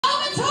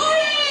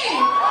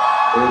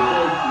It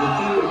says that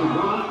she is a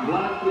gaunt,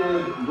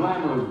 black-haired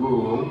glamour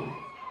ghoul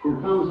who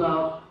comes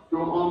out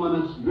through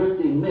ominous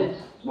drifting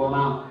mists. Well,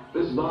 now,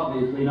 this is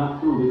obviously not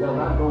true because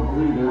I don't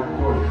believe in that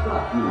sort of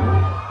stuff, you know.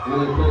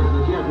 And it says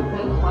that she has a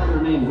pet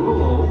spider named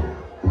Ghoul,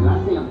 and that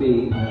can't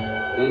be.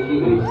 And she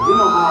hates, you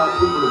know how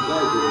people are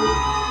desert.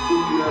 She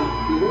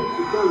hates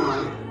the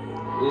sunlight,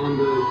 and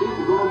she's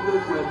going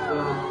this with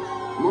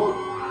more.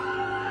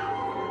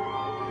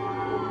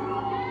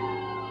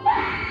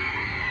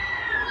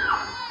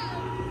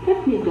 Get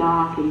me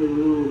dark in the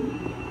room,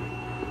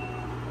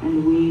 and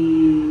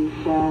we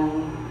shall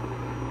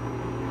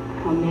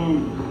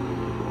commence.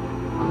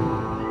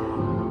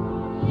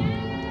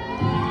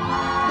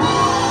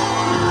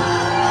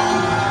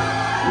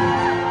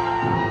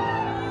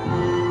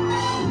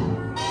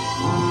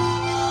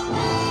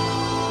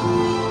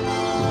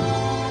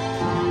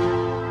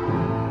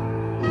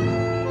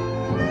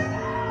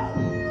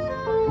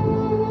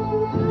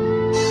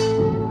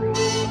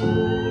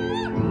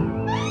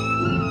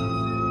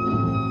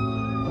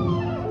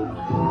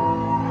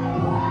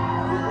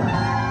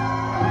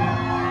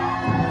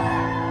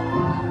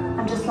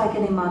 Like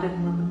any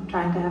modern woman,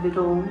 trying to have it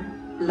all.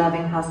 A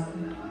loving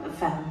husband, a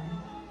family.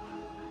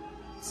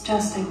 It's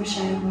just I wish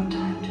I had more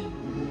time to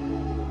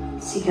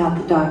seek out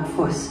the dark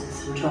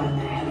forces and join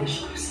their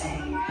hellish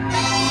crusade.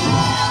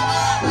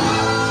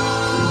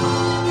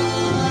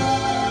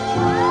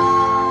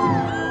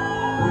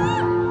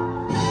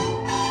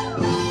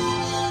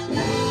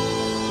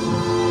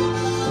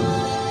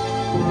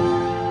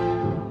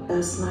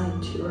 Last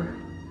night you were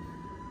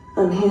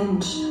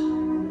unhinged.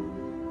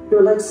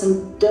 You're like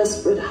some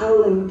desperate,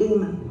 howling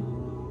demon.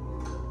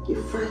 You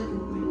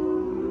frightened me.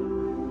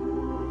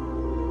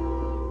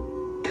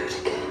 Do it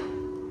again.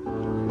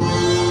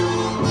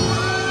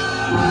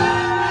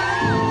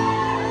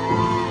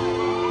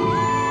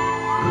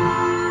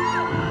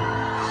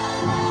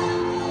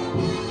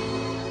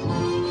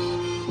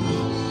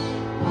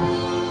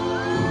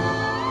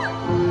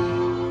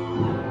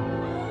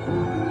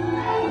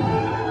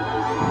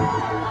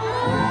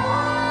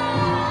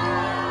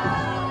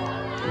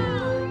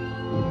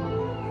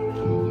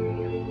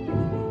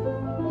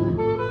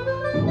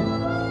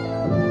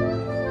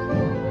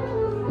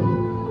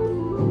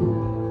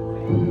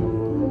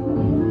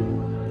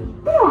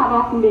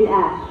 I've been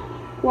asked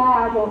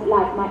why I don't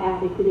like my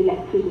attic with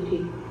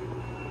electricity.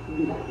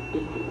 That's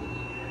ridiculous.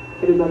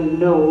 Everybody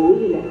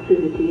knows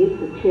electricity is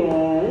for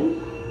chairs.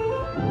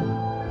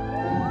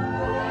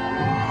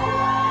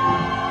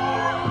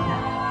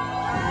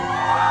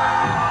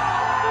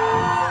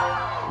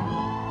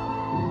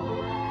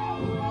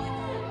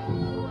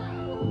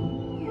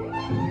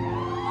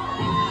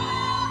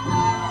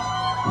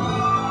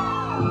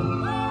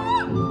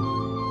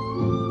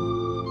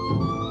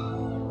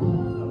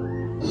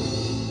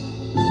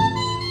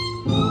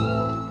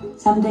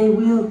 Someday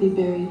we'll be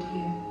buried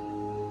here,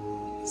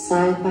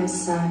 side by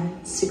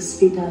side, 6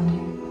 feet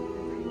under,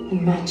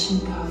 in matching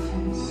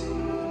coffins,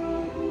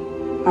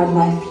 our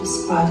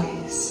lifeless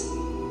bodies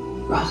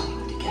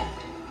rotting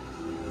together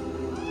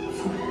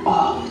for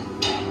all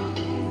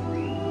eternity.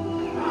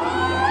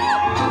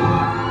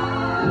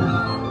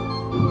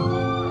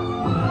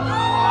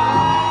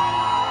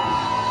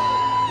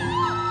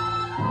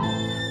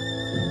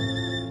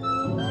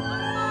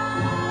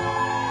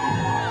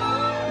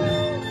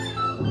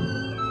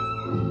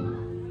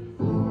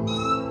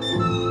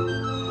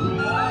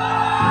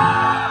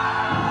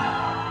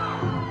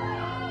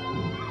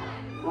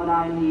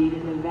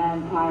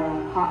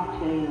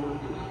 Cocktail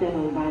to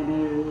settle my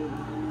nerves.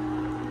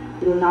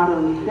 It will not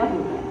only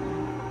settle them,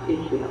 it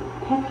will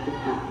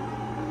petrify.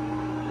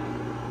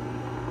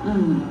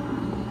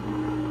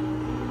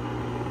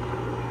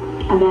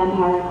 A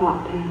vampire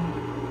cocktail.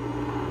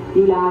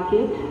 You like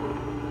it?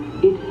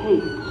 It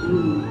hates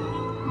you.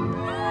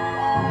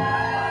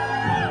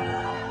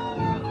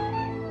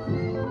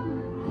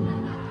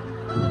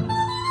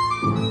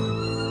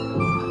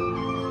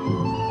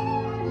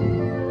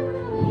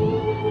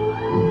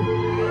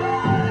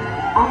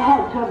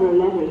 Several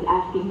letters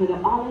asking whether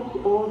olives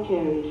or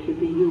cherries should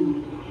be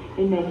used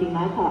in making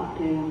my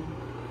cocktail.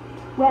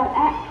 Well,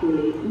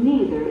 actually,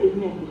 neither is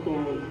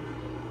necessary,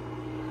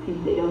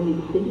 since they only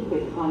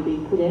disintegrate upon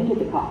being put into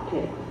the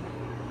cocktail.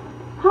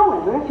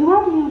 However, if you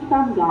want to use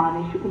some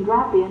garnish, you can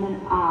drop in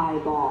an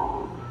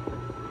eyeball,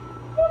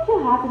 if you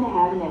happen to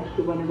have an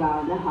extra one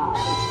around the house.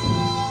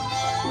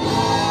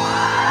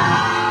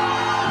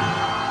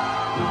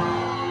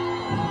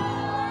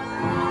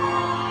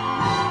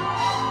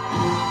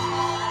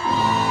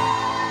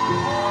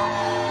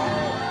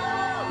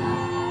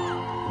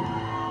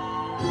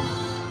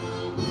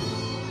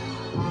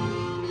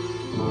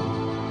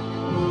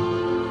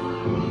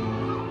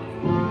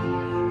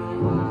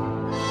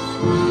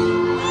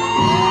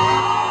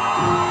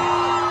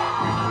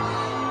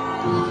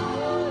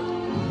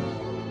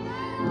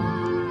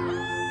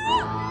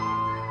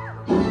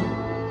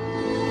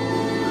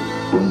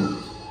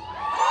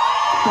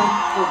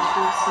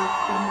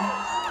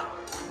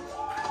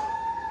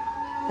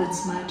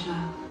 That's my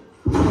job.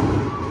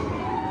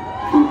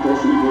 He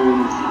doesn't really